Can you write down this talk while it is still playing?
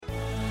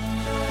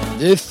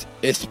This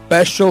is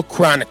Special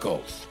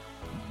Chronicles,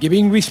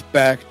 giving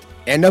respect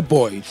and a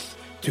voice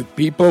to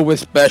people with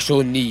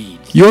special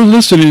needs. You're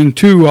listening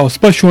to our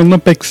Special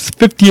Olympics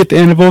 50th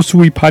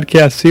Anniversary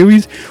podcast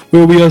series,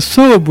 where we are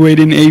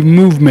celebrating a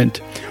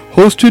movement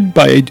hosted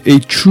by a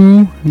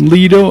true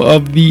leader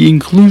of the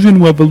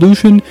inclusion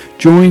revolution.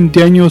 Join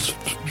Daniel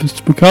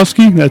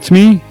Spikowski, that's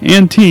me,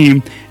 and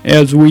team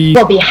as we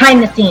go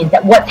behind the scenes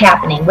at what's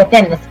happening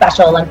within the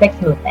Special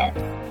Olympics movement.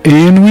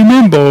 And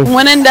remember,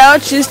 when in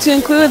doubt, choose to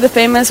include the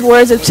famous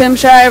words of Tim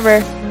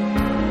Shriver.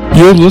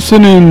 You're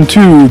listening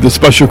to the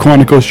Special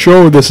Chronicles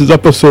show. This is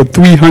episode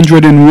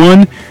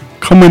 301.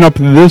 Coming up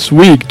this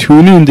week,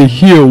 tune in to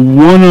hear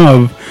one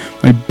of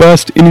my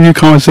best interview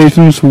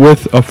conversations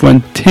with a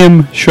friend,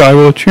 Tim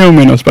Shriver,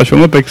 chairman of Special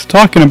Olympics,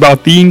 talking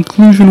about the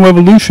inclusion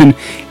revolution.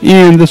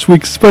 And this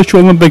week's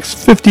Special Olympics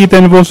 50th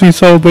anniversary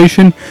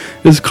celebration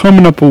is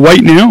coming up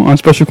right now on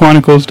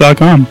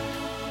SpecialChronicles.com.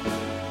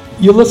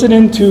 You're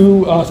listening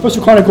to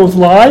Special Chronicles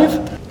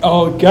Live.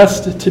 Our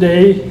guest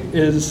today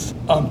is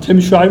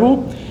Tim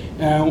Shriver,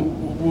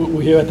 and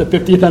we're here at the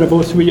 50th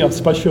anniversary of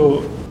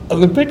Special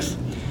Olympics,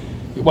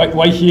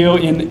 right here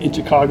in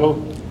Chicago.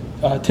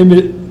 Tim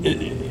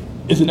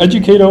is an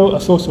educator, a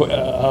social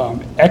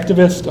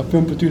activist, a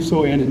film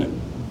producer, and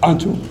an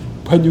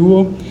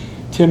entrepreneur.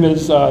 Tim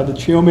is the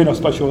chairman of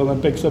Special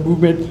Olympics, a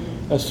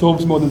movement that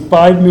serves more than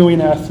 5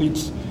 million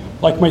athletes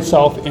like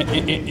myself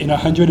in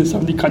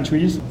 170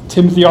 countries.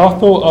 Tim's the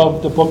author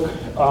of the book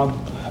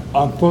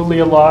Fully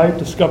Alive,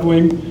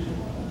 Discovering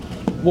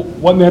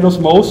What Matters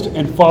Most,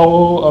 and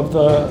follower of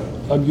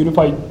the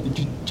Unified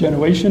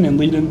Generation and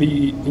leading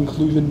the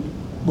inclusion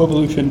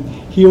revolution.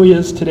 Here he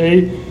is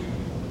today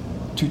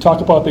to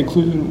talk about the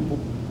inclusion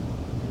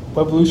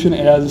revolution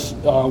as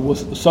we're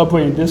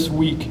celebrating this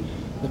week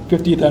the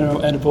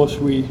 50th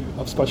anniversary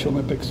of Special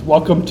Olympics.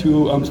 Welcome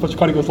to Special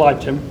Chronicles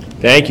Live, Tim.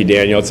 Thank you,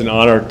 Daniel. It's an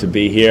honor to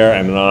be here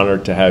and an honor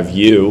to have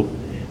you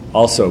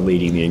also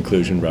leading the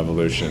inclusion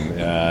revolution,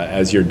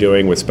 as you're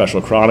doing with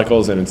Special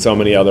Chronicles and in so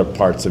many other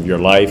parts of your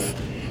life,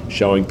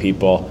 showing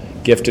people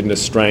giftedness,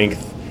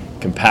 strength,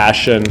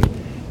 compassion,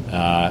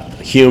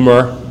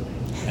 humor,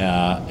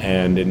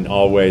 and in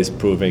all ways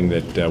proving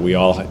that we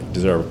all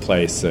deserve a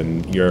place,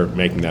 and you're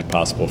making that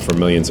possible for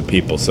millions of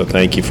people. So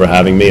thank you for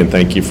having me, and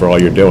thank you for all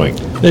you're doing.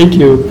 Thank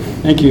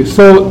you.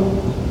 So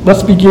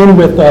let's begin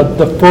with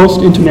the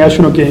first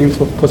international games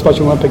for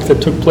Special Olympics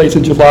that took place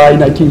in July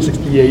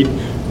 1968,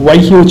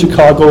 right here in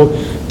Chicago,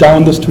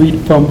 down the street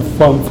from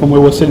where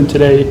we're sitting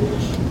today.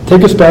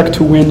 Take us back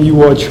to when you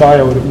were a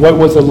child. What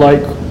was it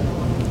like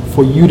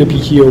for you to be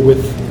here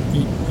with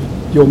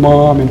your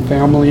mom and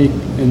family,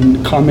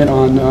 and comment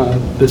on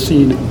the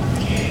scene?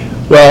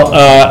 Well,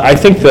 I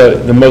think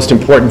the most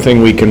important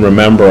thing we can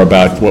remember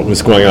about what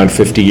was going on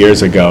 50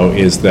 years ago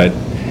is that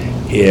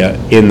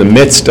in the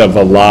midst of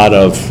a lot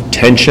of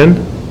tension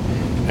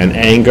and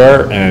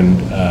anger and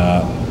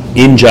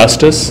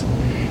injustice,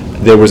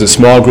 there was a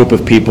small group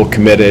of people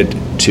committed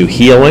to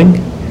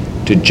healing,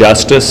 to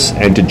justice,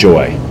 and to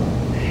joy.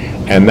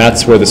 And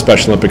that's where the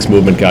Special Olympics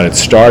movement got its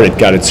start. It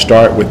got its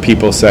start with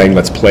people saying,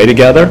 let's play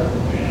together,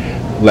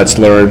 let's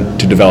learn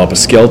to develop a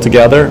skill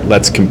together,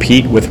 let's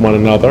compete with one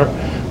another,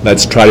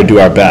 let's try to do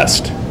our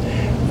best.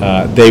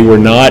 They were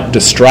not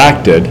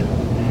distracted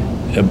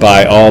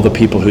by all the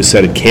people who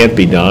said it can't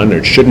be done, or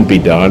it shouldn't be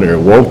done, or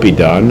it won't be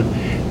done.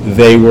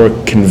 They were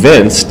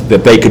convinced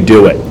that they could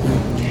do it.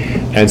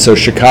 And so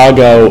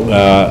Chicago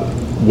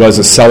was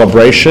a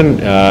celebration.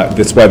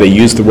 That's why they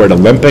used the word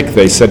Olympic.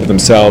 They said to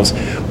themselves,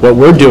 what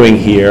we're doing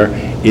here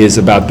is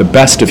about the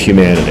best of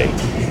humanity.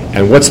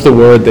 And what's the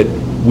word that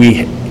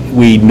we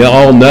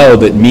all know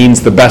that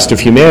means the best of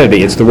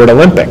humanity? It's the word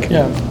Olympic.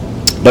 Yeah.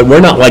 But we're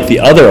not like the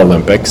other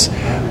Olympics.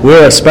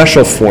 We're a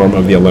special form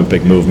of the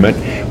Olympic movement.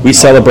 We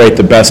celebrate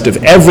the best of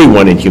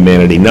everyone in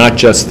humanity, not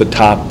just the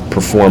top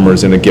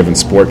performers in a given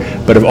sport,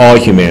 but of all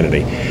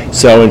humanity.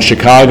 So in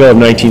Chicago of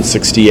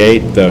 1968,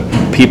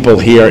 the people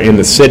here in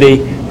the city,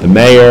 the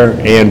mayor,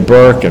 Ann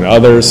Burke, and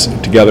others,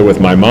 together with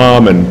my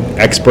mom and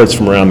experts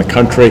from around the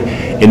country,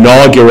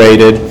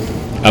 inaugurated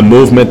a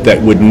movement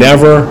that would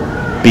never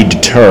be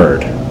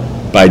deterred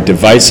by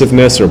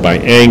divisiveness or by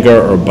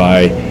anger or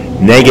by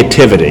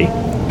negativity,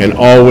 and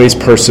always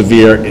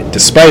persevere,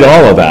 despite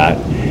all of that,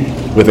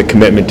 with a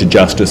commitment to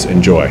justice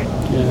and joy.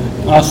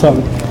 Yeah,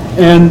 awesome.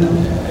 And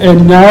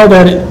now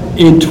that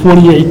in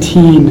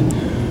 2018,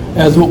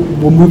 as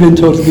we'll move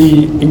into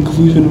the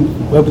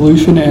inclusion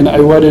revolution, and I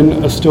read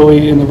in a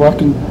story in the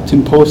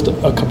Washington Post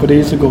a couple of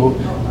days ago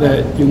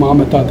that your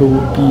mama thought there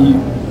would be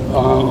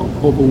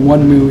over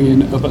 1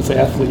 million of us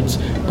athletes,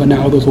 but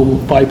now there's over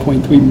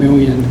 5.3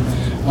 million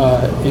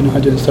in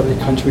 170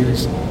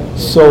 countries.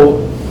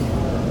 So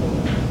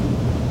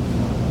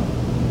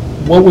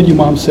what would your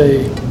mom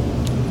say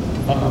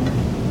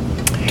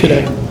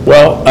today?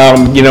 Well,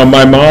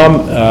 my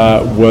mom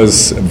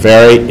was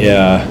very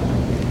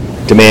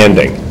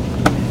demanding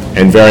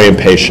and very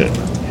impatient.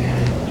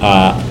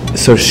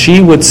 So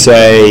she would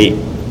say,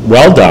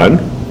 well done,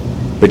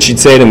 but she'd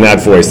say it in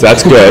that voice,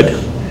 that's good,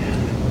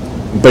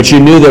 but you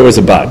knew there was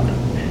a but.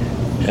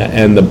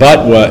 And the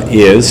but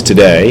is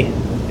today,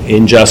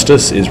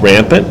 injustice is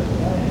rampant,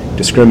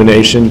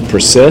 discrimination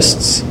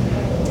persists.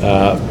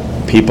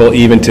 People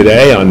even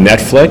today on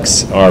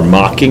Netflix are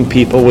mocking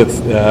people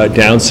with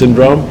Down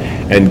syndrome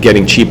and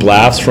getting cheap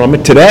laughs from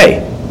it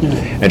today.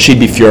 And she'd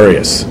be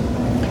furious.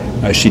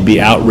 She'd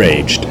be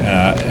outraged.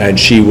 And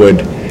she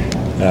would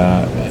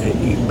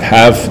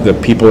have the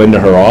people into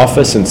her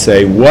office and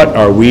say, what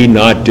are we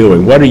not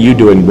doing? What are you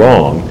doing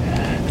wrong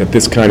that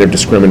this kind of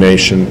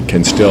discrimination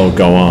can still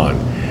go on?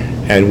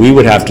 And we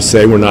would have to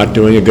say we're not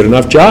doing a good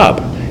enough job.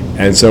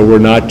 And so we're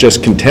not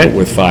just content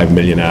with 5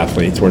 million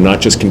athletes. We're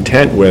not just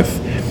content with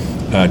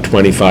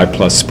 25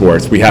 plus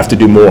sports. We have to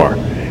do more.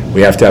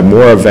 We have to have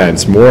more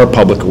events, more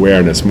public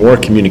awareness, more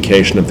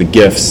communication of the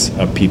gifts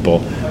of people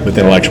with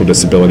intellectual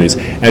disabilities,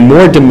 and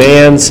more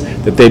demands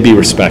that they be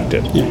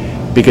respected.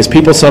 Because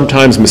people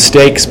sometimes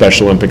mistake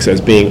Special Olympics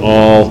as being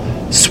all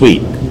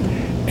sweet.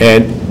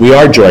 And we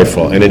are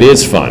joyful, and it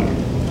is fun.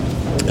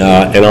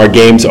 And our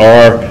games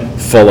are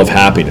full of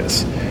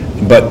happiness.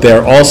 But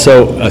they're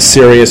also a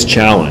serious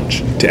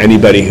challenge to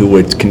anybody who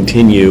would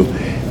continue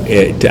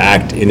to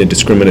act in a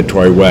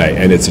discriminatory way,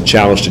 and it's a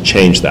challenge to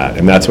change that,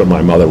 and that's what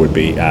my mother would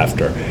be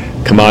after.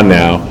 Come on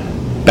now,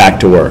 back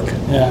to work.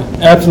 Yeah,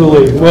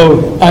 absolutely.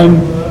 Well,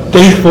 I'm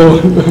thankful.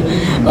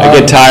 I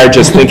get tired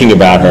just thinking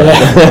about her.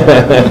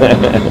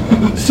 Yeah.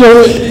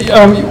 So,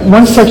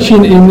 one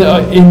section in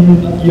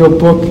your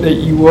book that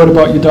you wrote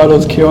about your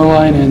daughters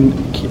Caroline and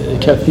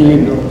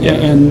Kathleen,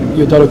 and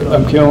your daughter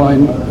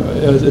Caroline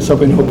is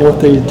celebrating her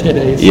birthday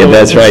today. So, yeah,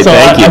 that's right. So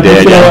Thank you,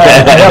 Dad.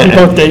 Happy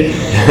birthday.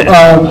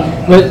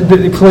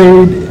 They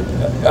played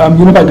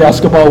unified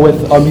basketball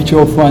with our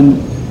mutual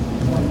friend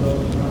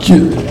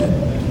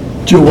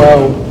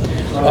Joelle,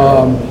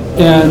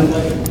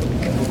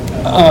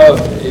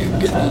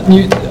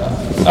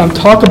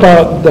 talk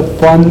about the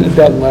fun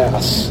that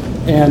lasts,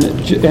 and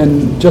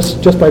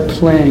just by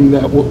playing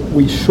that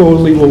we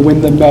surely will win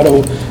the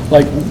medal,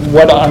 like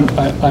what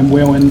I'm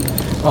wearing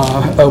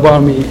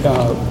around me,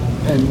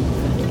 and.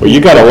 Well, you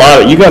got a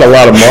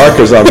lot of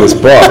markers on this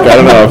book. I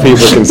don't know if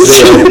people can see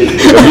it.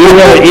 If you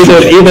really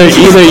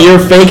either you're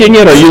faking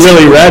it or you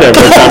really read it,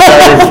 which I'm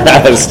very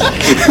impressed.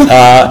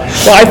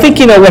 Well, I think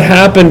what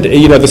happened.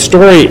 The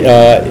story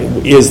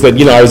is that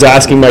I was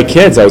asking my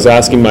kids, I was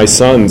asking my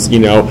sons, do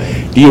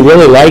you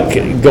really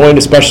like going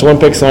to Special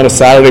Olympics on a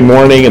Saturday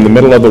morning in the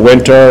middle of the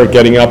winter,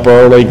 getting up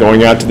early,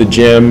 going out to the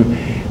gym,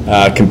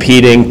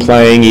 competing,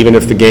 playing, even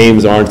if the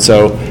games aren't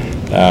so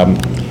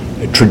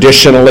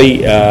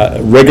traditionally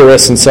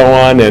rigorous and so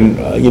on, and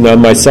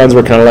my sons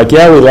were kind of like,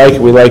 yeah, we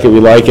like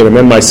it, and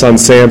then my son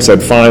Sam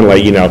said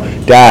finally,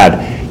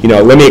 Dad,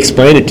 let me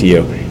explain it to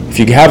you. If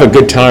you have a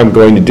good time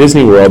going to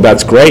Disney World,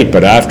 that's great,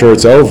 but after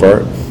it's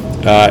over,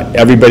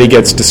 everybody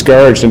gets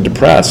discouraged and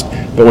depressed.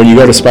 But when you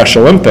go to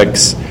Special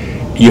Olympics,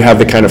 you have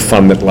the kind of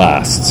fun that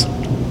lasts.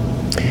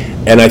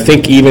 And I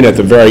think even at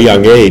the very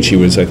young age, he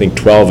was, I think,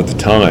 12 at the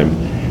time,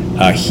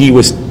 he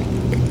was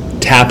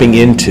tapping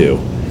into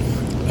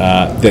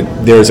that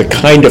there's a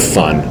kind of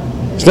fun.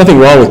 There's nothing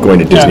wrong with going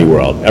to Disney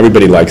World.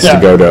 Everybody likes to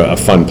go to a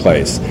fun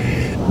place.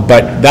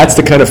 But that's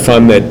the kind of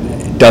fun that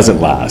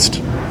doesn't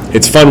last.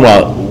 It's fun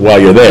while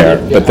you're there,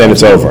 but then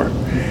it's over.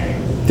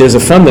 There's a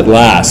fun that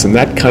lasts, and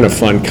that kind of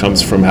fun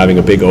comes from having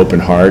a big open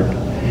heart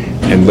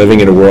and living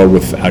in a world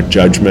without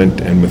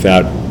judgment and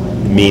without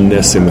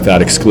meanness and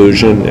without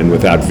exclusion and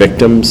without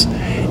victims.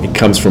 It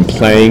comes from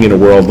playing in a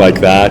world like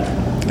that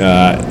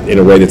in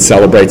a way that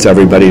celebrates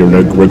everybody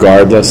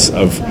regardless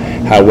of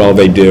how well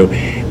they do.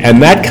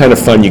 And that kind of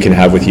fun you can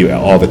have with you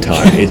all the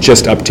time. It's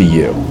just up to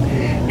you.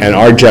 And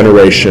our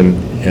generation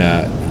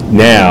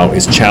now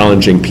is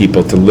challenging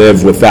people to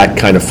live with that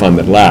kind of fun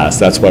that lasts.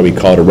 That's why we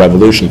call it a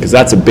revolution, because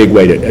that's a big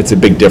it's a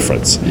big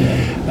difference.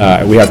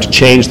 We have to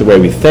change the way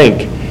we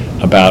think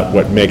about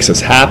what makes us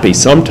happy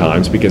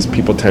sometimes, because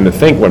people tend to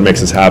think what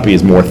makes us happy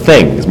is more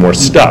things, more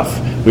stuff.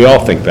 We all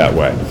think that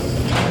way.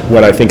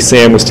 What I think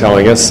Sam was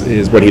telling us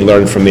is what he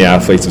learned from the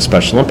athletes of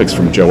Special Olympics,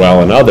 from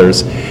Joelle and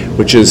others,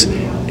 which is,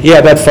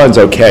 that fun's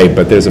okay,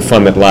 but there's a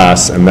fun that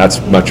lasts, and that's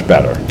much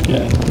better.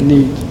 Yeah,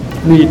 neat.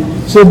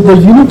 So the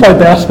unified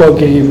basketball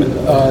game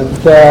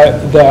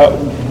that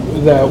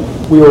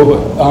we were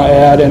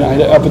at, and I had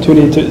the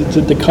opportunity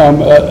to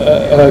come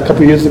a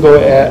couple of years ago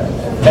at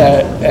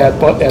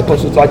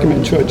Blessed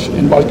Sacrament Church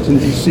in Washington,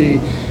 D.C.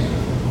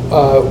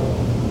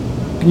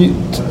 Can you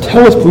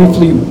tell us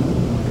briefly,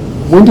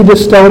 when did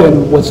this start,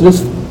 and was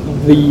this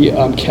the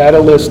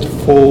catalyst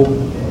for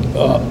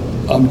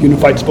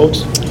unified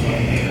sports?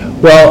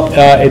 Well,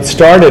 it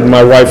started,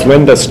 my wife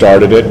Linda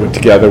started it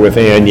together with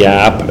Ann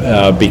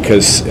Yap,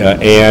 because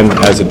Ann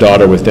has a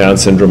daughter with Down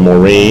syndrome,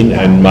 Maureen,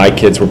 and my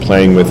kids were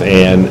playing with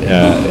Ann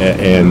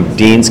and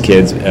Dean's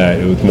kids,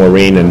 with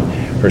Maureen and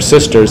her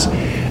sisters,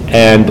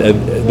 and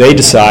they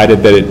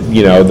decided that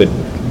that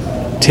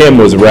Tim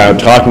was around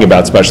talking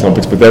about Special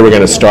Olympics, but they were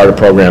going to start a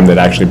program that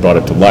actually brought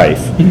it to life.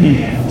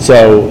 Mm-hmm.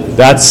 So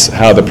that's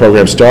how the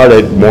program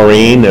started.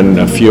 Maureen and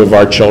a few of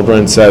our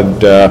children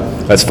said,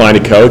 let's find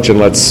a coach and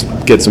let's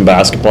get some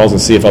basketballs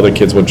and see if other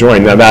kids will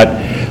join. Now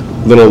that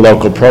little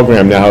local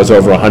program now has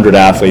over 100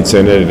 athletes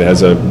in it. It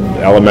has a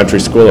elementary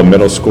school, a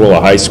middle school,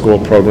 a high school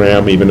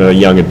program, even a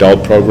young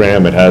adult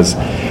program.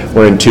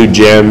 We're in 2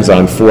 gyms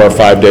on 4 or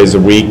 5 days a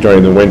week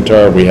during the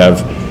winter. We have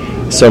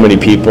so many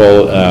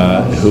people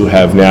who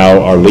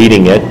are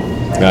leading it,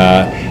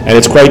 and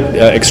it's quite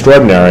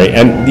extraordinary.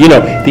 And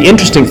the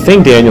interesting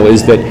thing, Daniel,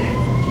 is that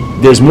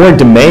there's more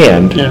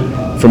demand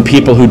from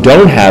people who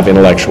don't have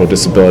intellectual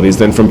disabilities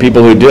than from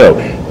people who do.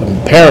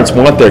 Parents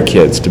want their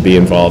kids to be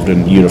involved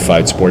in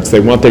unified sports. They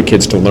want their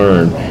kids to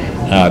learn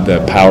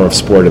the power of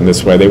sport in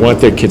this way. They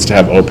want their kids to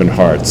have open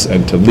hearts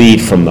and to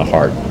lead from the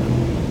heart.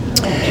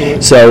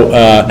 So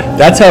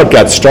that's how it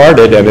got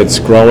started, and it's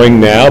growing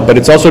now, but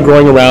it's also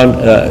growing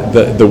around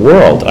the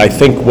world. I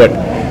think what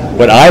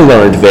I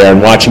learned there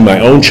and watching my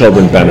own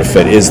children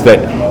benefit is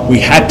that we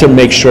had to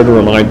make sure to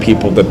remind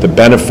people that the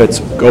benefits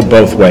go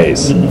both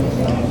ways.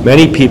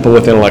 Many people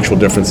with intellectual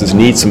differences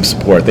need some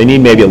support. They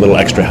need maybe a little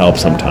extra help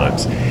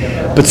sometimes.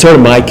 But so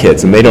do my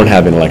kids, and they don't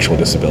have intellectual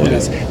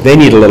disabilities. They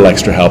need a little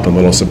extra help and a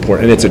little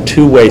support, and it's a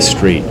two-way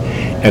street.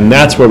 And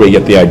that's where we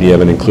get the idea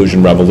of an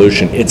inclusion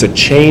revolution. It's a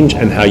change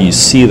in how you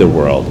see the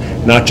world,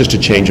 not just a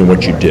change in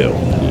what you do.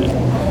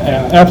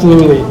 Yeah,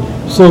 absolutely.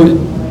 So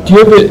do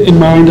you have in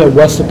mind a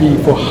recipe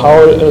for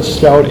how to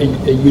scout a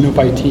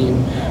unified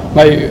team?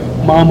 My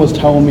mom was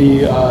telling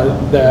me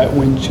that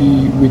when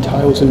she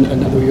retires in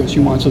another year, she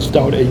wants to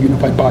start a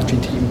unified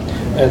bocce team,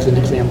 as an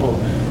example.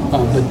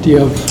 But do you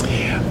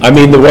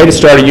have... the way to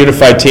start a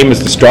unified team is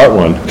to start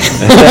one.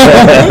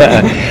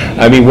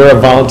 We're a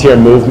volunteer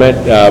movement.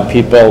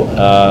 People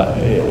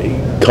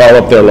call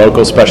up their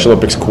local Special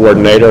Olympics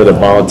coordinator, the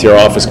volunteer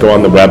office, go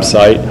on the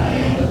website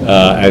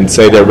and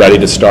say they're ready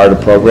to start a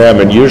program.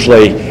 And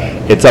usually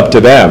it's up to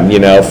them,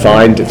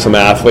 find some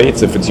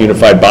athletes. If it's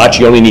unified bocce,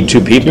 you only need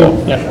 2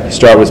 people.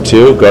 Start with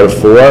 2, go to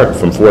 4,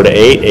 from 4 to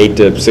 8, 8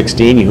 to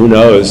 16. Who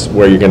knows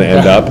where you're going to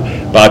end up.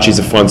 Bocce's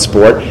a fun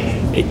sport.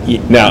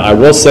 Now, I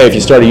will say, if you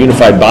start a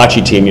unified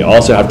bocce team, you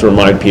also have to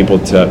remind people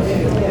to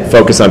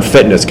focus on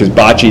fitness, because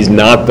bocce is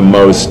not the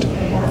most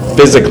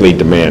physically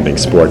demanding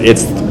sport.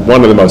 It's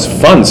one of the most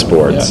fun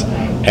sports,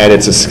 and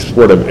it's a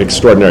sport of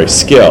extraordinary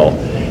skill.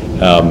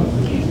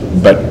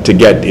 But to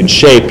get in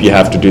shape, you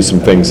have to do some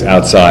things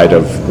outside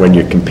of when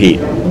you compete.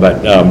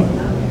 But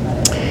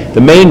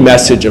the main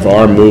message of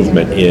our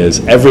movement is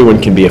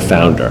everyone can be a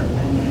founder.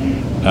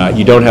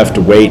 You don't have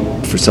to wait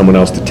for someone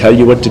else to tell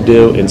you what to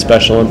do in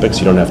Special Olympics.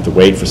 You don't have to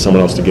wait for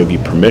someone else to give you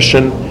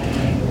permission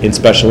in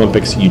Special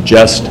Olympics. You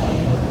just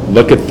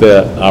look at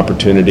the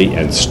opportunity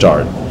and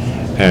start.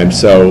 And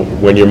so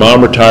when your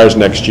mom retires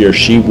next year,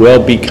 she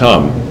will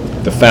become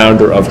the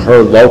founder of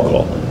her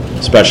local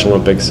Special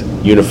Olympics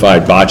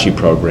Unified Bocce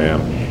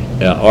program.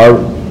 Our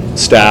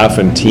staff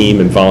and team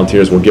and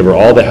volunteers will give her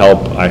all the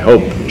help I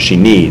hope she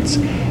needs.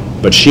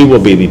 But she will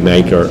be the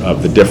maker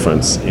of the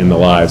difference in the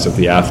lives of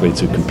the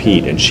athletes who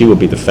compete, and she will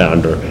be the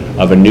founder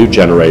of a new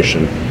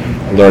generation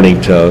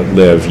learning to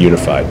live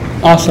unified.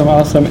 Awesome.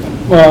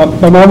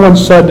 My mom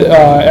once said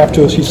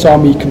after she saw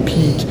me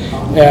compete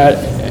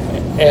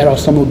at our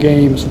summer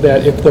games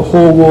that if the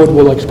whole world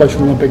were like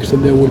Special Olympics,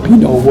 then there would be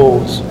no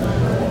rules.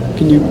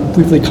 Can you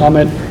briefly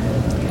comment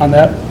on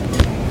that?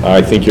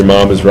 I think your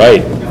mom is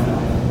right.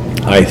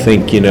 I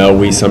think,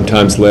 we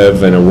sometimes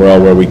live in a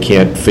world where we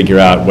can't figure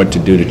out what to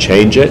do to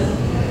change it,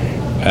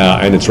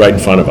 and it's right in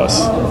front of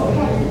us.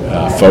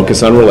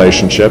 Focus on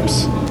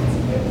relationships,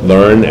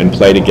 learn and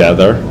play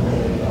together,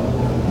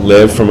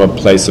 live from a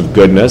place of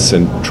goodness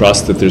and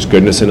trust that there's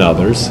goodness in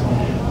others,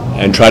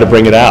 and try to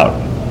bring it out.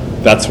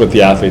 That's what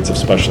the athletes of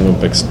Special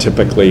Olympics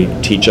typically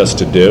teach us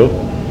to do.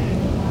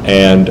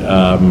 And,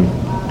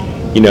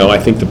 I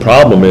think the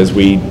problem is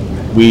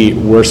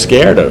we're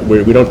scared.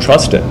 We don't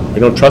trust it. We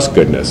don't trust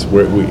goodness.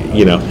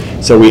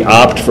 So we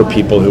opt for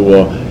people who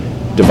will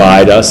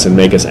divide us and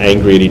make us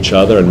angry at each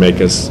other and make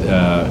us,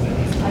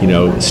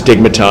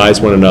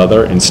 stigmatize one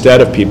another,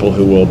 instead of people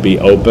who will be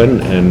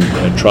open and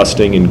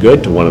trusting and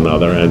good to one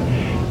another. And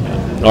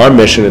our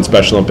mission in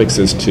Special Olympics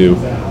is to,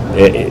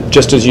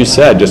 just as you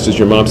said, just as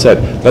your mom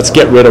said, let's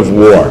get rid of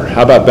war.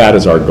 How about that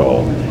as our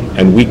goal?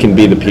 And we can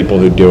be the people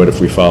who do it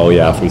if we follow the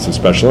athletes of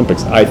Special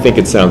Olympics. I think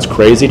it sounds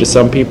crazy to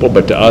some people,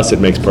 but to us it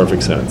makes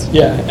perfect sense.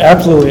 Yeah,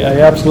 absolutely. I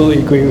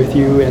absolutely agree with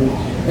you.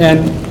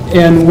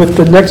 And with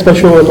the next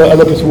Special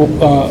Olympics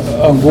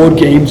World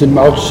Games in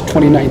March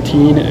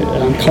 2019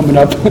 coming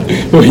up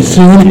very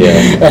soon,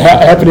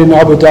 happening in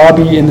Abu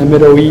Dhabi in the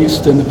Middle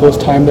East, and the first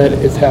time that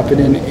it's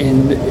happening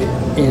in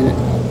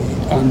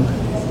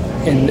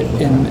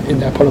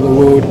that part of the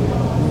world.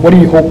 What do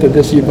you hope that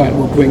this event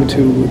will bring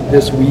to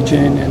this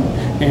region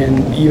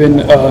and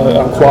even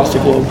across the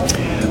globe?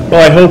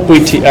 Well, I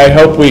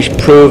hope we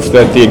prove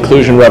that the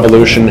inclusion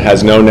revolution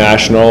has no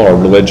national or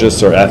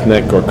religious or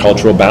ethnic or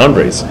cultural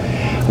boundaries.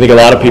 I think a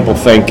lot of people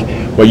think,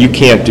 well, you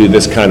can't do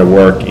this kind of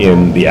work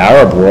in the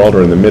Arab world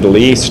or in the Middle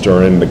East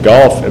or in the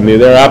Gulf.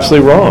 They're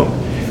absolutely wrong.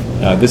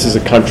 This is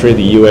a country,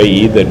 the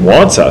UAE, that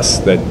wants us,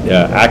 that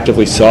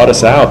actively sought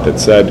us out, that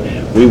said,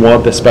 We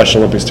want the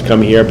Special Olympics to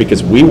come here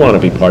because we want to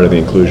be part of the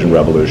inclusion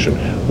revolution.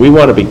 We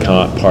want to be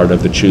part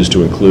of the Choose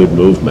to Include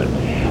movement.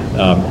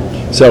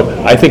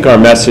 So I think our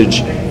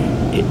message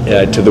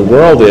to the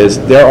world is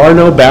there are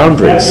no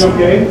boundaries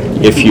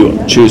if you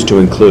choose to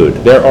include.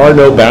 There are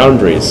no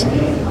boundaries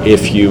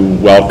if you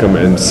welcome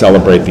and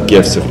celebrate the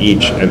gifts of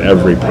each and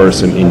every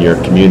person in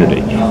your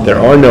community. There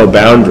are no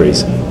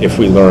boundaries if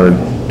we learn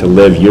to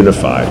live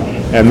unified.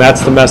 And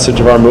that's the message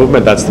of our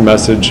movement. That's the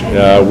message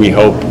we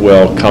hope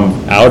will come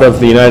out of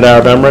the United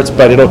Arab Emirates,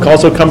 but it'll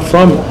also come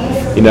from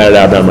the United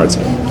Arab Emirates.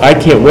 I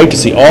can't wait to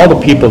see all the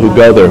people who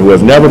go there who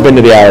have never been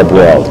to the Arab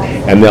world,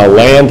 and they'll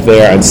land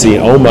there and see,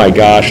 oh my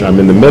gosh, I'm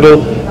in the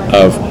middle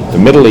of the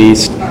Middle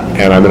East,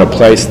 and I'm in a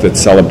place that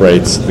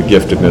celebrates the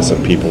giftedness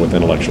of people with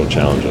intellectual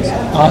challenges.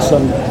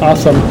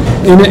 Awesome.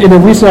 In a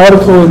recent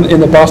article in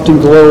the Boston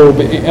Globe,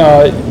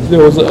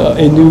 there was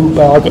a new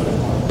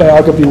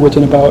biography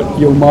written about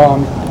your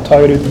mom,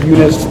 titled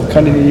Eunice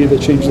Kennedy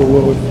That Changed the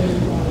World.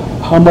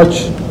 How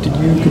much did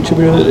you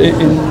contribute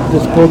in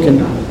this book, and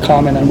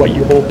comment on what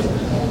you hope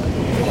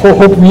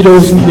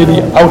readers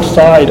maybe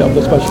outside of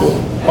the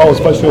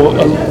Special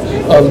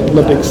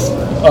Olympics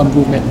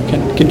movement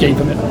can gain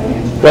from it?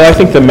 Well, I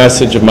think the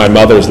message of my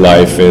mother's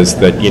life is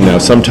that,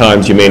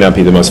 sometimes you may not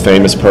be the most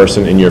famous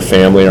person in your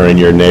family or in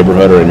your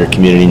neighborhood or in your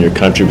community, in your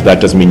country, but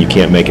that doesn't mean you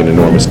can't make an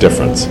enormous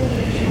difference.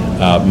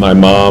 My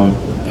mom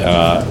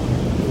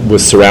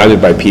was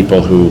surrounded by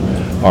people who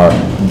are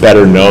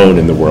better known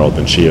in the world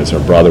than she is. Her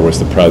brother was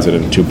the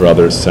president, 2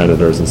 brothers,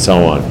 senators, and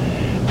so on.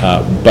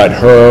 But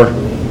her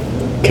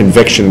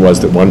conviction was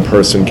that one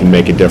person can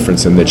make a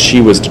difference, and that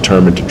she was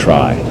determined to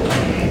try.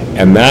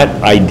 And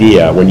that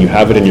idea, when you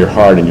have it in your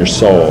heart and your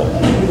soul,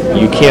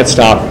 you can't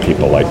stop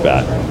people like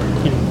that.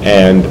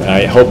 And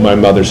I hope my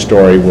mother's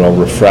story will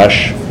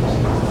refresh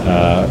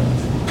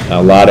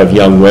a lot of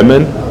young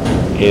women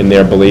in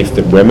their belief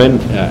that women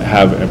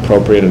have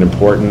appropriate and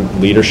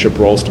important leadership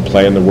roles to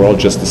play in the world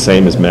just the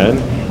same as men.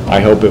 I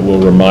hope it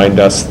will remind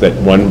us that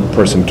one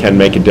person can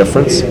make a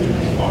difference.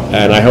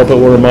 And I hope it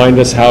will remind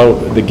us how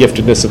the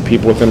giftedness of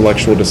people with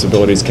intellectual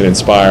disabilities can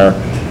inspire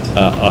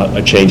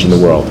a change in the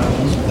world.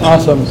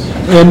 Awesome.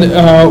 And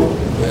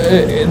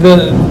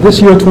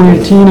this year,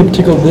 2018, in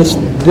particular, this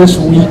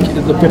week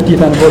is the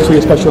 50th anniversary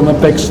of Special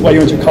Olympics. While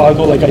you're in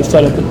Chicago, like I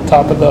said at the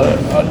top of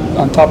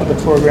on top of the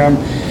program,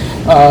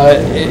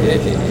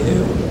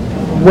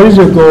 what is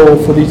your goal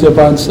for these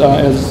events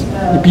as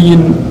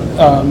being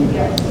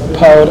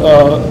proud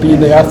of being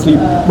the athlete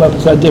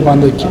representative on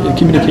the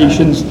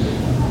communications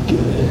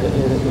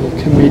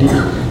committee?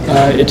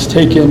 It's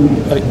taken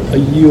a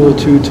year or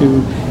two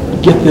to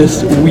get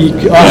this week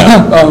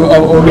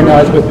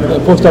organized with the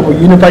Post-Double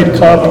Unified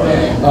Cup,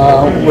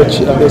 which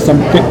there's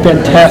some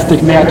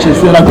fantastic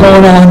matches that are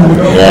going on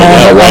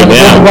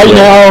right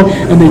now,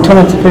 and they turn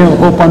out to play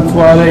Hope on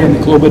Friday, and the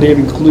Global Day of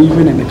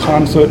Inclusion, and the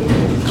concert.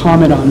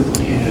 Comment on.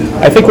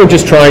 I think we're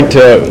just trying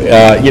to,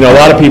 a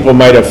lot of people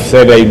might have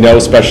said they know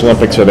Special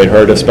Olympics or they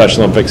heard of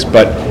Special Olympics,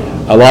 but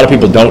a lot of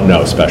people don't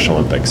know Special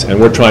Olympics, and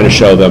we're trying to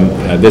show them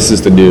this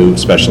is the new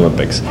Special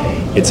Olympics.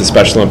 It's a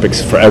Special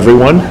Olympics for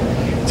everyone.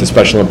 It's a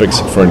Special Olympics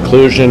for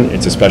inclusion.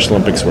 It's a Special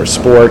Olympics where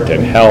sport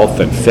and health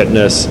and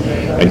fitness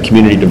and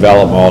community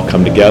development all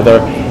come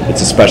together.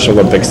 It's a Special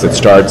Olympics that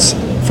starts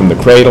from the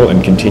cradle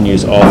and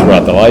continues all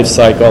throughout the life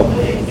cycle.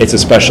 It's a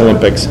Special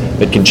Olympics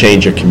that can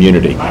change your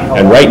community.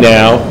 And right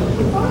now,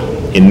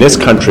 in this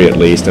country at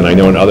least, and I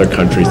know in other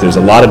countries, there's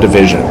a lot of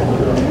division,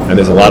 and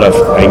there's a lot of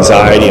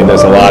anxiety, and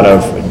there's a lot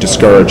of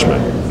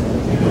discouragement.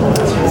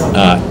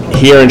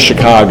 Here in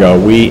Chicago,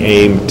 we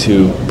aim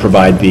to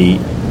provide the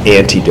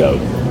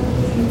antidote: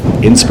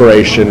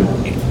 inspiration,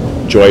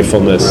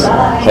 joyfulness,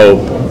 hope,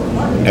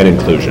 and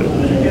inclusion.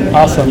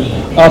 Awesome.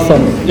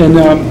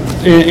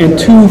 And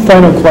 2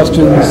 final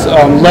questions.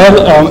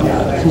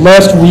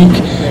 Last week,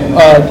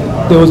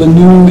 there was a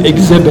new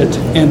exhibit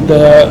in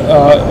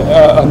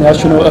the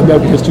National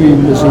American History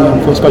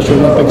Museum for Special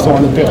Olympics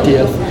on the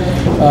 50th.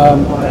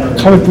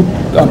 Comment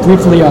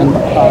briefly on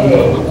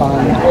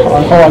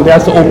how long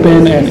that's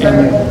open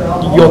and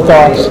your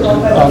thoughts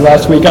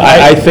last week.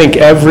 I think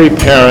every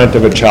parent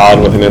of a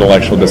child with an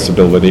intellectual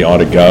disability ought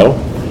to go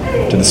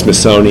to the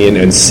Smithsonian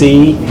and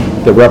see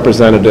the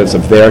representatives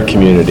of their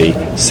community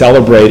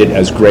celebrated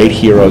as great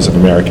heroes of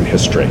American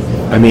history.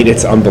 I mean,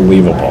 it's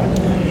unbelievable.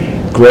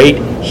 Great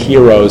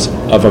heroes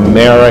of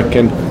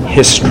American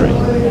history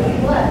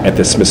at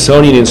the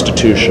Smithsonian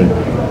Institution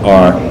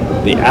are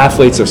the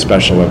athletes of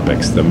Special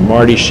Olympics, the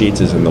Marty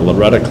Sheetses and the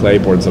Loretta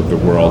Claibornes of the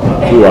world,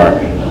 who are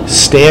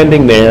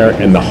standing there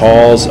in the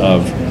halls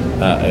of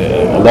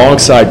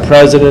alongside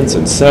presidents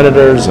and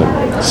senators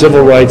and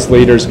civil rights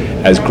leaders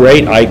as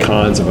great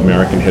icons of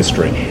American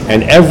history.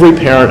 And every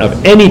parent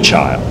of any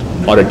child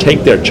ought to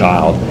take their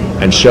child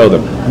and show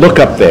them, look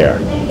up there,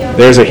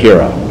 there's a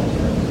hero.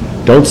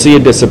 Don't see a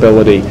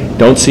disability,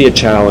 don't see a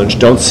challenge,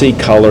 don't see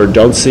color,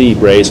 don't see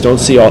race,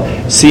 see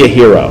a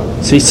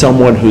hero. See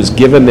someone who's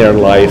given their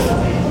life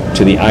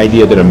to the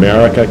idea that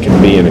America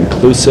can be an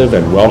inclusive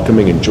and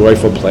welcoming and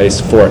joyful place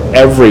for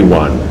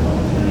everyone.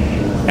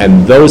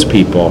 And those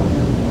people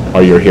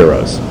are your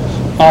heroes.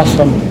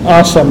 Awesome.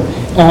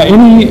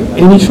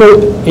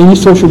 Any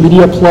social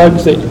media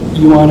plugs that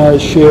you want to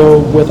share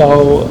with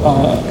our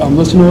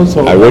listeners?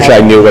 Or I wish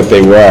I knew what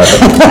they were.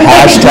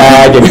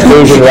 Hashtag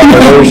Inclusion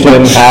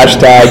Revolution,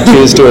 hashtag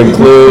Choose to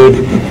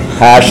Include,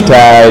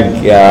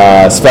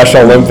 hashtag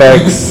Special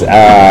Olympics.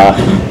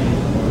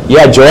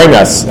 Join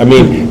us. I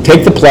mean,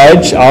 take the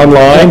pledge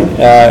online.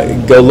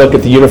 Go look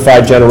at the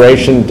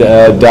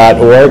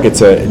unifiedgeneration.org.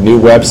 It's a new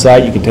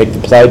website. You can take the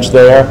pledge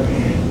there.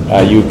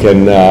 You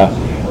can,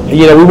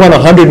 we want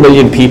 100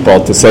 million people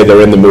to say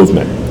they're in the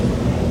movement.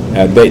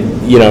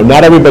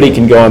 Not everybody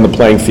can go on the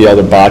playing field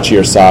of bocce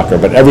or soccer,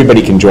 but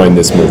everybody can join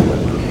this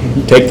movement.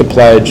 Take the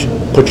pledge,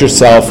 put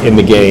yourself in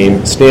the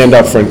game, stand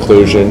up for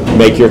inclusion,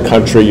 make your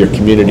country, your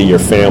community, your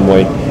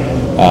family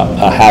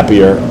a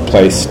happier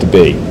place to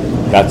be.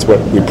 That's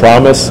what we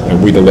promise,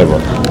 and we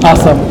deliver.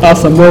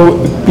 Awesome. Well,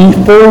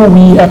 before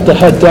we have to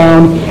head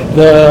down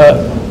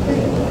the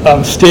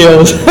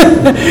stairs,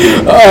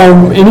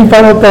 any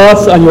final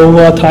thoughts on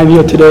your time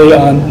here today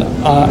on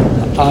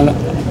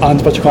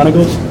Special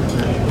Chronicles?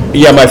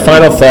 Yeah, my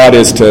final thought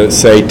is to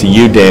say to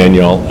you,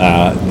 Daniel,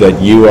 that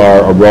you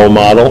are a role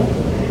model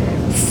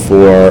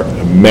for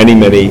many,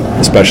 many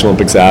Special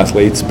Olympics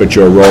athletes, but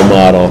you're a role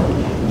model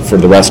for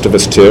the rest of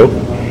us too.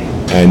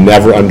 And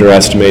never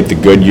underestimate the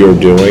good you're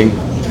doing.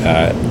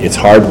 It's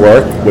hard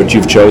work, what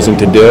you've chosen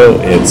to do.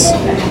 It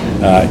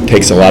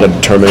takes a lot of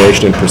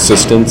determination and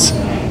persistence.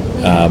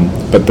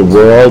 But the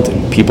world,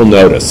 people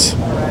notice.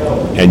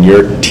 And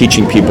you're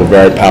teaching people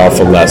very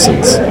powerful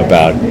lessons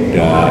about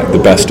the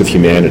best of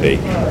humanity.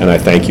 And I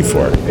thank you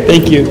for it.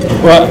 Thank you.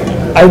 Well,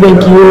 I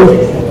thank you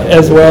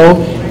as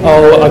well.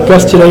 Our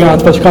guest today on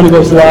Special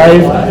Chronicles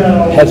Live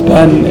has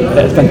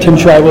been Tim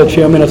Shriver,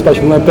 Chairman of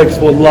Special Olympics.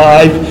 We're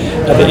live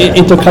at the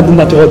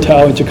Intercontinental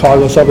Hotel in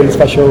Chicago, celebrating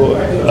Special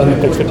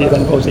Olympics 50th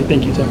anniversary.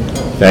 Thank you, Tim.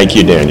 Thank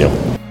you, Daniel.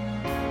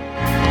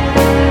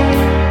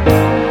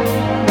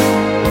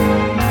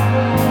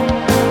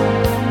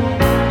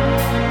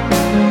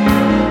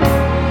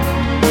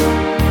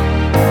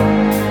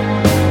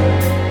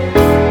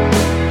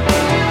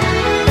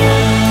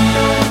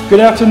 Good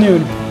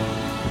afternoon.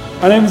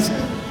 My name is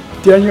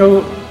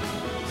Daniel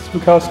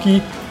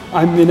Spukowski.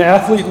 I'm an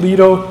athlete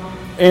leader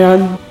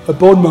and a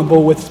board member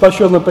with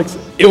Special Olympics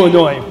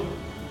Illinois.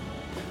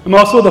 I'm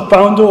also the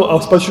founder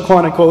of Special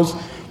Chronicles,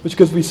 which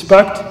gives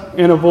respect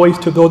and a voice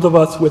to those of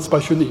us with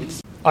special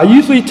needs. I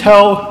usually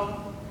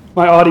tell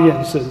my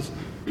audiences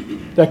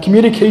that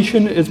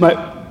communication is my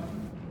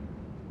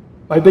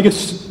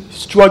biggest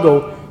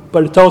struggle,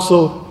 but it's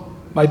also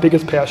my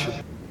biggest passion.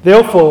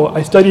 Therefore,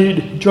 I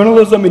studied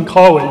journalism in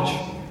college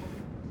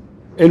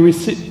and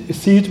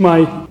received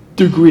my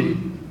degree,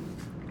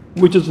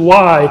 which is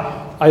why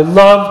I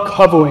love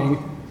covering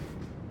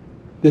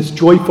this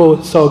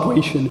joyful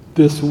celebration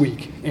this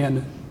week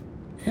and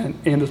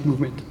this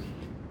movement.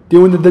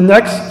 During the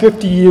next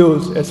 50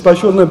 years as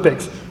Special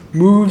Olympics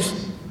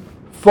moves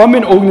from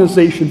an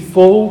organization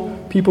full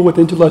of people with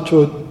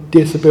intellectual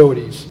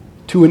disabilities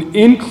to an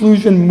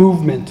inclusion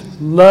movement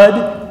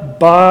led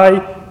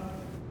by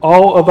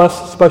all of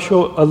us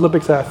Special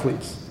Olympics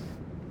athletes.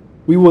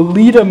 We will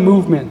lead a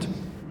movement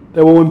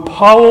that will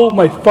empower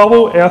my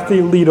fellow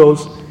athlete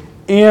leaders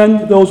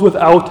and those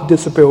without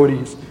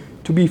disabilities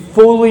to be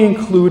fully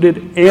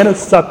included and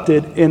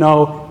accepted in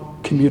our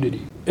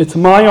community. It's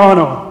my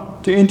honor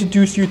to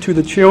introduce you to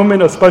the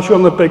chairman of Special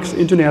Olympics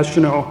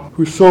International,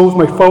 who serves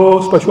my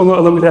fellow Special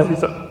Olympics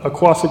athletes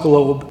across the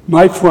globe,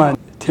 my friend,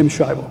 Tim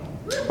Shriver.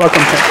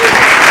 Welcome, Tim.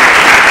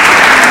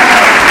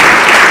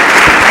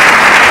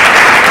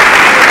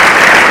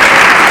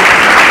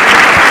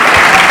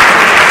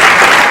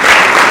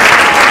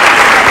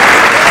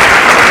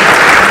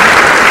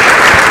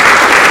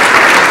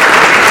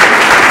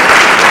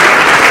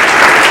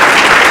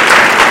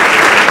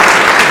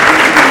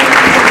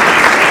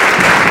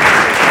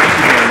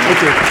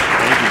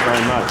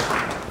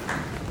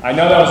 I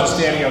know that was a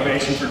standing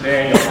ovation for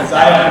Daniel, because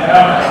I have never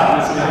gotten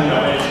a standing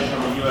ovation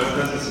from a U.S.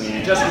 business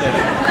meeting. Just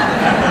kidding.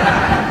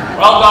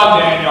 Well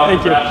done, Daniel. Thank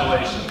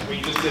Congratulations. You.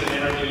 We just did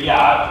an interview.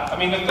 Yeah, I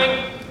mean, the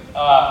thing,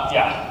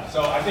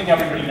 so I think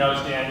everybody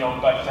knows Daniel,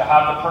 but to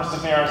have the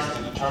perseverance,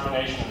 the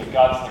determination, the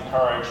guts, the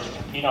courage to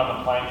compete on the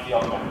playing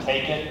field and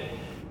take it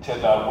to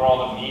the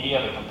world of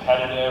media, the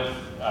competitive,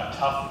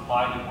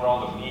 tough-minded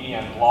world of media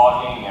and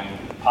blogging and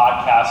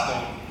podcasting,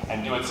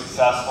 and do it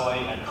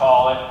successfully and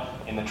call it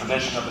in the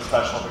tradition of the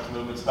Special Olympics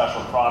movement,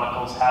 Special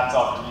Chronicles. Hats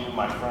off to you,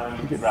 my friend.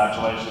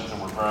 Congratulations,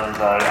 and we're very,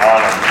 very honored to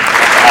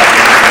have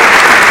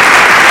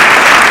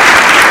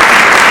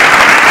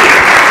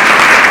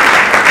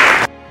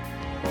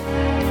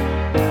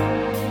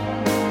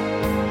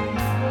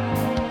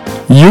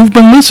you. You've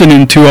been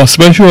listening to our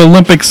Special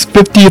Olympics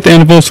 50th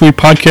Anniversary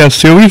podcast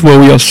series where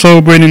we are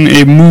celebrating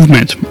a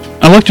movement.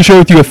 I'd like to share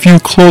with you a few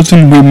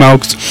closing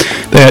remarks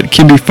that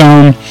can be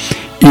found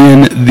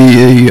in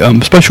the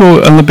Special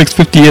Olympics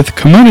 50th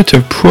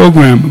Commemorative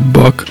Program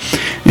book,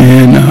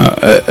 and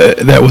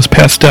that was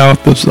passed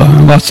out. There's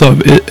lots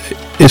of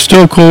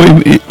historical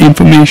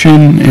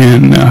information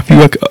and a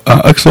few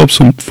excerpts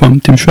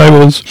from Tim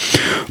Shriver's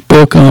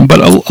book.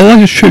 But I'd like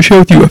to share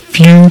with you a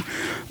few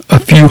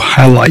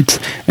highlights.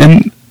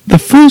 And the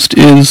first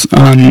is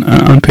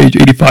on page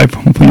 85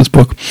 from this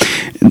book,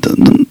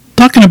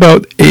 talking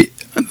about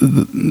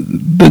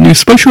the new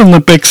Special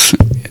Olympics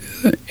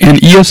and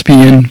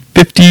ESPN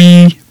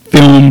 50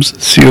 Films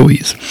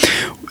series.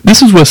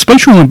 This is where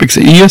Special Olympics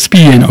and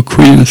ESPN are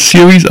creating a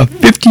series of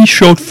 50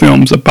 short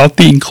films about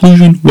the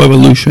inclusion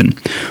revolution.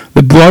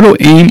 The broader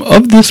aim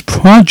of this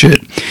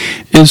project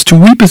is to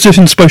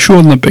reposition Special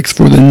Olympics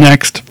for the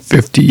next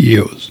 50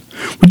 years,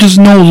 which is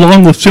no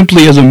longer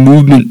simply as a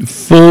movement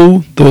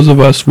for those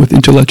of us with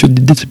intellectual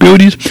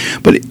disabilities,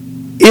 but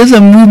is a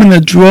movement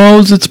that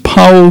draws its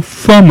power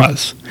from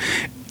us,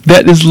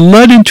 that is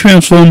led and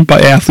transformed by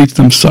athletes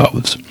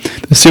themselves.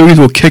 The series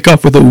will kick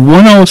off with a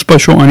 1-hour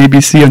special on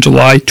ABC on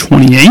July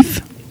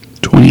 28th,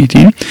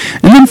 2018,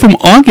 and then from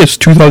August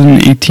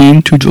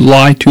 2018 to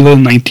July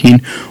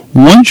 2019,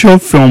 one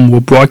short film will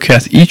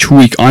broadcast each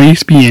week on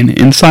ESPN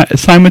and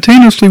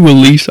simultaneously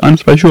released on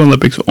Special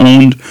Olympics'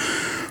 owned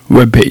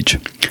webpage.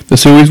 The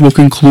series will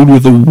conclude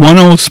with a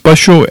 1-hour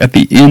special at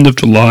the end of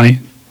July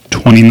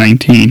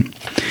 2019.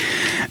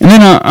 And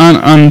then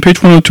on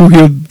page 102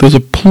 here, there's a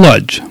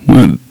pledge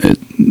where it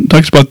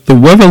talks about the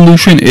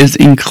revolution is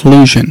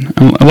inclusion.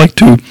 I'd like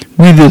to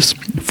read this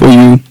for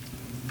you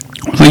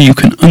so you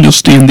can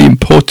understand the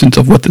importance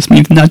of what this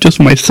means, not just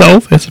for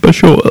myself as a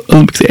Special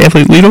Olympics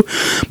athlete leader,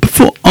 but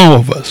for all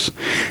of us,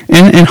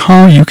 and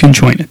how you can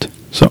join it.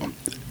 So,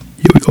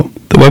 here we go.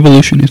 The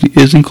revolution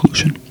is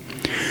inclusion.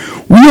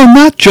 We are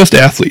not just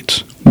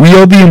athletes. We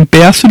are the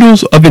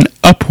ambassadors of an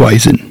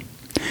uprising.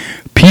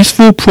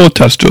 Peaceful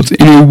protesters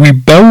in a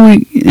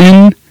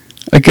rebellion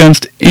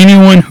against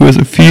anyone who has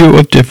a fear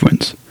of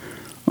difference.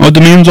 Our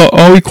demands are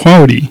all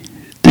equality,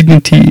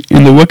 dignity,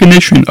 and the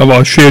recognition of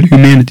our shared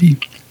humanity.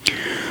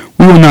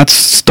 We will not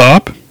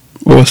stop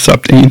or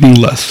accept anything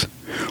less.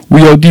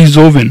 We are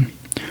deserving.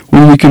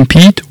 When we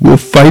compete, we're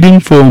fighting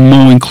for a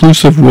more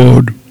inclusive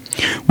world.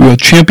 We are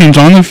champions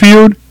on the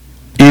field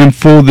and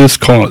for this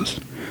cause.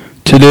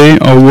 Today,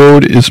 our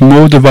world is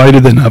more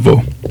divided than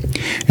ever,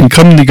 and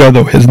coming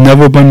together has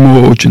never been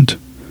more urgent.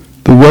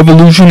 The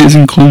revolution is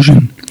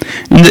inclusion,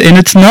 and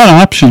it's not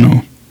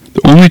optional.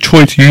 The only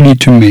choice you need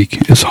to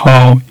make is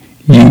how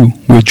you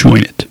will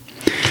join it.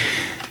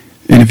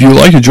 And if you would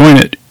like to join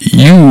it,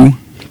 you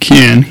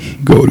can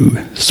go to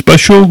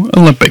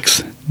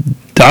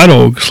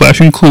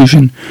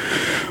SpecialOlympics.org/inclusion,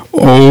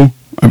 or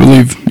I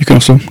believe you can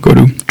also go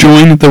to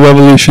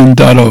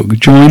jointherevolution.org.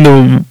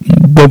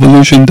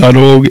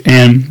 Jointherevolution.org,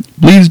 and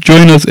please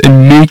join us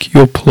and make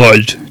your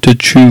pledge to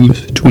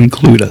choose to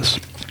include us.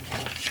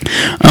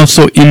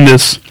 Also, in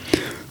this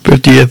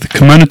 50th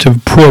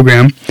commemorative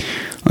program,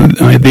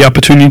 I had the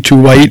opportunity to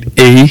write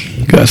a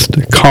guest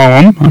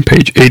column on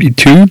page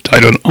 82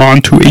 titled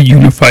 "On to a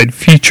Unified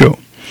Future."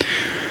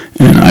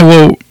 And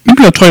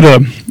maybe I'll try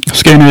to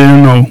scan it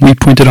in or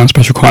reprint it on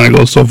Special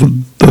Chronicles, so for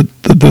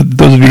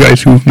those of you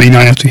guys who may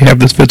not actually have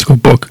this physical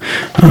book,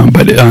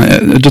 but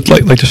I'd just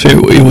like to say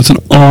it was an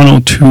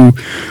honor to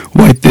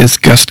write this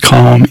guest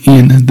column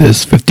in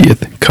this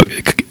 50th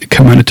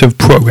commemorative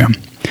program.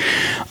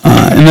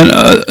 And then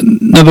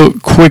another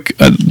quick,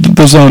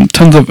 there's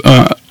tons of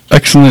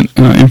excellent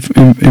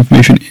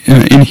information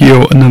in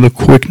here. Another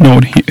quick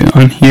note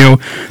on here,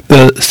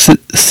 the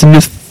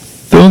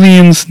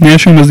Smithsonian's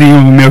National Museum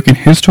of American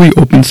History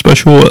opened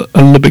Special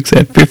Olympics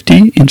at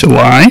 50 in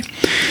July,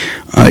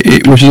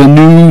 which is a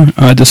new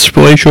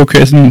display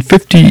showcasing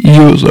 50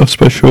 years of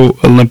Special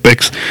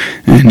Olympics.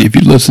 And if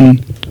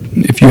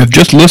you have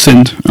just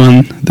listened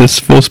on this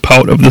first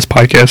part of this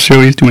podcast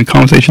series, doing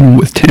conversation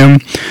with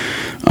Tim,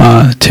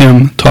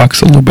 Tim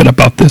talks a little bit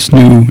about this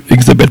new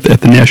exhibit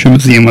at the National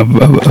Museum of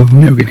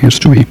American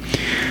History.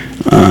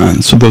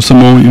 So there's some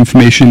more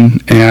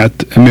information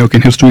at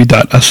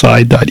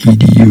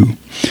americanhistory.si.edu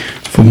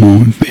for more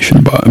information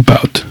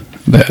about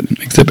that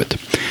exhibit.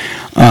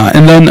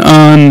 And then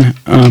on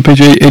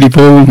page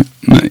 84,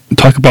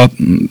 talk about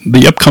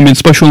the upcoming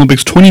Special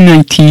Olympics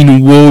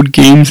 2019 World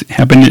Games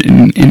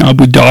happening in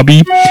Abu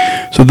Dhabi.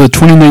 So the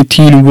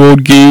 2019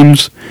 World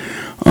Games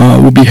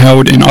will be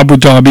held in Abu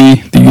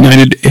Dhabi, the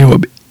United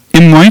Arab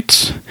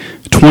Emirates.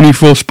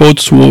 24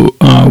 sports will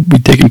be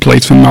taking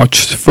place from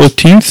March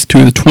 13th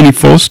to the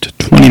 21st,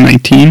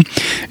 2019.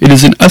 It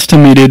is an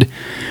estimated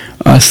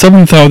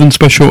 7,000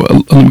 Special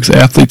Olympics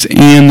athletes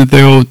and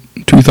their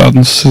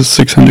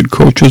 2,600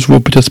 coaches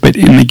will participate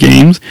in the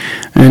games.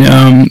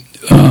 And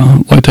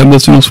lifetime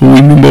listeners will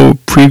remember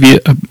previous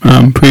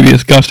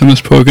guests on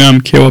this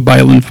program, Kara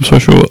Byland from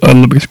Special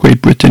Olympics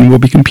Great Britain, will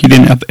be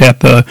competing at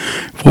the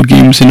World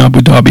Games in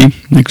Abu Dhabi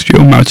next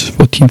year, March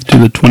 14th to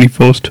the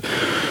 21st,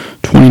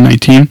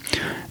 2019.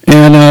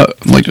 And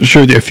I'd like to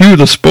show you a few of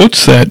the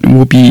sports that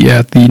will be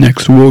at the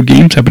next World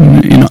Games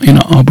happening in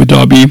Abu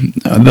Dhabi.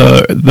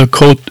 The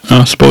court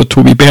sports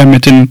will be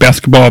badminton,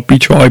 basketball,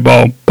 beach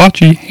volleyball,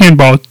 bocce,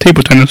 handball,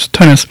 table tennis,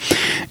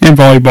 and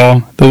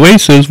volleyball. The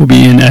races will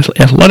be in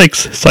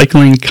athletics,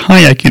 cycling,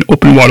 kayaking,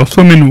 open water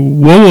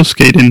swimming, roller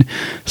skating,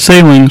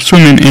 sailing,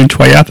 swimming, and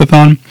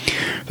triathlon.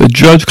 The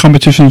judge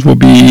competitions will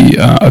be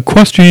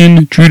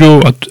equestrian,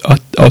 judo,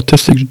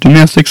 artistic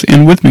gymnastics,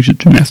 and rhythmic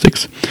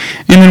gymnastics.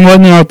 And then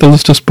rounding out the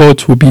list of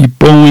sports will be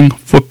bowling,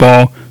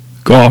 football,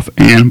 golf,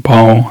 and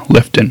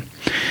powerlifting.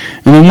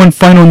 And then one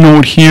final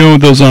note here,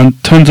 there's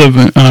tons of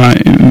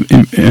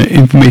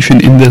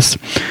information in this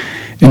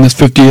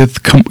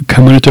 50th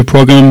commemorative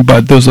program,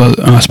 but there's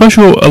a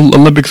Special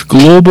Olympics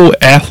Global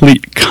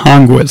Athlete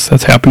Congress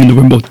that's happening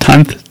November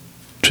 10th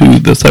to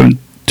the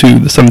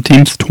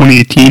 17th,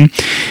 2018,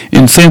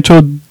 in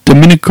Santo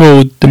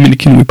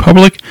Dominican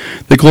Republic.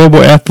 The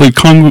Global Athlete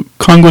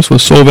Congress will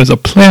serve as a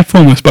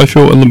platform where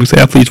Special Olympics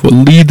athletes will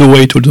lead the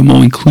way towards a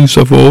more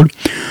inclusive world.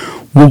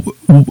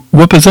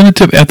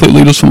 Representative athlete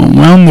leaders from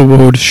around the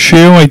world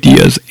share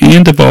ideas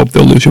and develop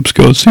their leadership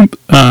skills simply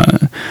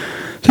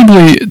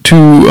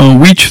to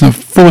reach the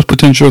fullest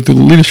potential through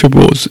the leadership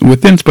roles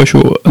within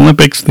Special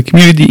Olympics, the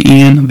community,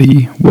 and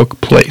the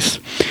workplace.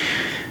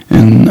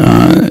 And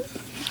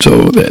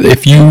so that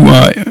if you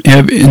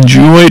have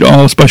enjoyed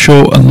our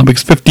Special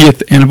Olympics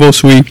 50th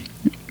anniversary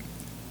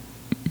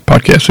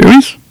podcast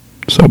series,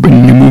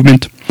 celebrating the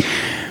movement,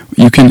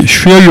 you can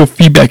share your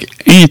feedback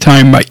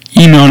anytime by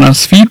emailing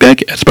us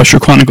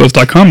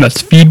feedback@specialchronicles.com.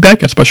 That's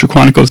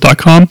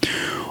feedback@specialchronicles.com.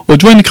 Or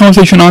join the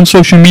conversation on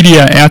social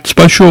media at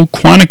Special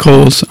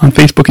Chronicles on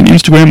Facebook and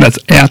Instagram. That's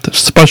at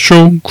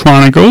Special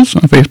Chronicles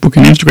on Facebook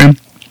and Instagram.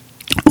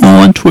 Or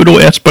on Twitter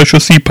at Special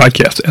C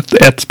Podcast,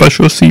 at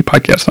Special C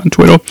Podcast on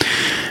Twitter.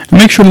 And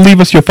make sure to leave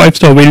us your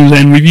 5-star ratings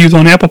and reviews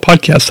on Apple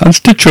Podcasts, on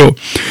Stitcher,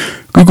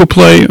 Google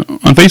Play,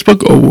 on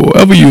Facebook, or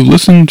wherever you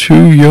listen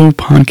to your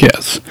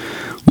podcasts.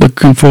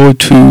 Looking forward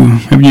to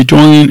having you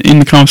join in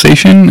the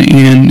conversation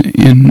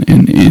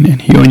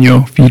and hearing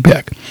your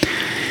feedback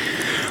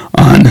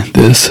on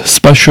this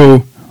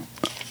Special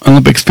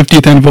Olympics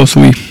 50th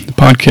Anniversary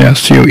podcast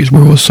series,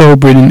 where we're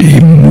celebrating a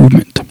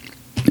movement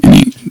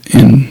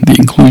in the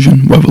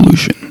inclusion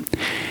revolution.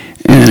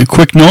 And a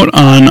quick note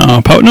on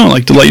partner, I'd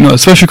like to let you know that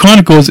Special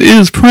Chronicles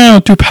is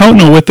proud to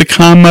partner with the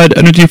ComEd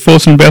Energy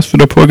Force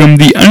Ambassador Program.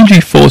 The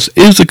Energy Force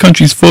is the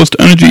country's first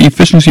energy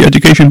efficiency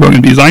education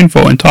program designed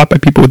for and taught by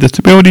people with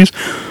disabilities.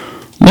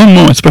 Learn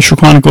more at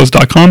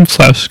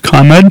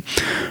specialchronicles.com/ComEd.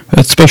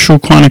 That's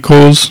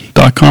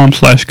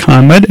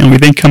specialchronicles.com/ComEd. And we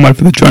thank ComEd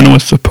for the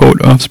generous support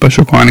of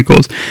Special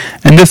Chronicles.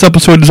 And this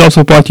episode is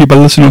also brought to you by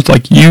listeners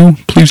like you.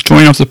 Please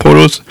join our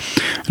supporters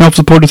and help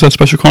support us at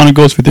Special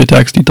Chronicles with your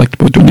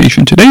tax-deductible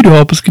donation today to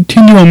help us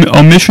continue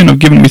our mission of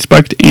giving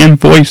respect and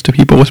voice to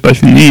people with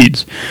special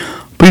needs.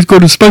 Please go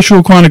to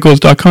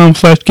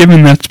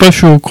specialchronicles.com/giving. That's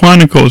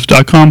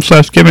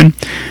specialchronicles.com/giving.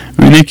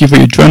 We thank you for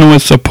your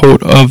generous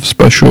support of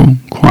Special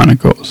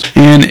Chronicles.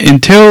 And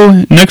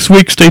until next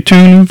week, stay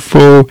tuned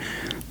for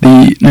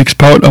the next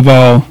part of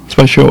our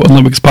Special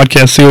Olympics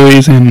podcast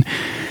series and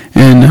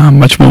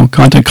much more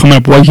content coming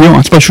up right here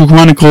on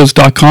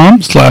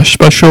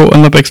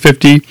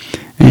specialchronicles.com/SpecialOlympics50.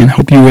 And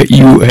hope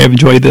you have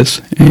enjoyed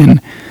this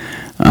and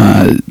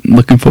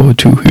looking forward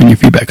to hearing your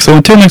feedback. So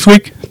until next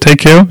week, take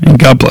care and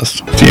God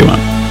bless. See you on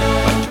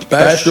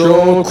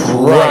Special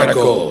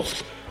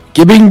Chronicles,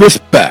 giving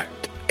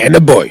respect and a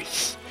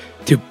voice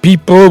to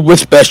people with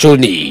special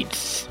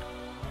needs.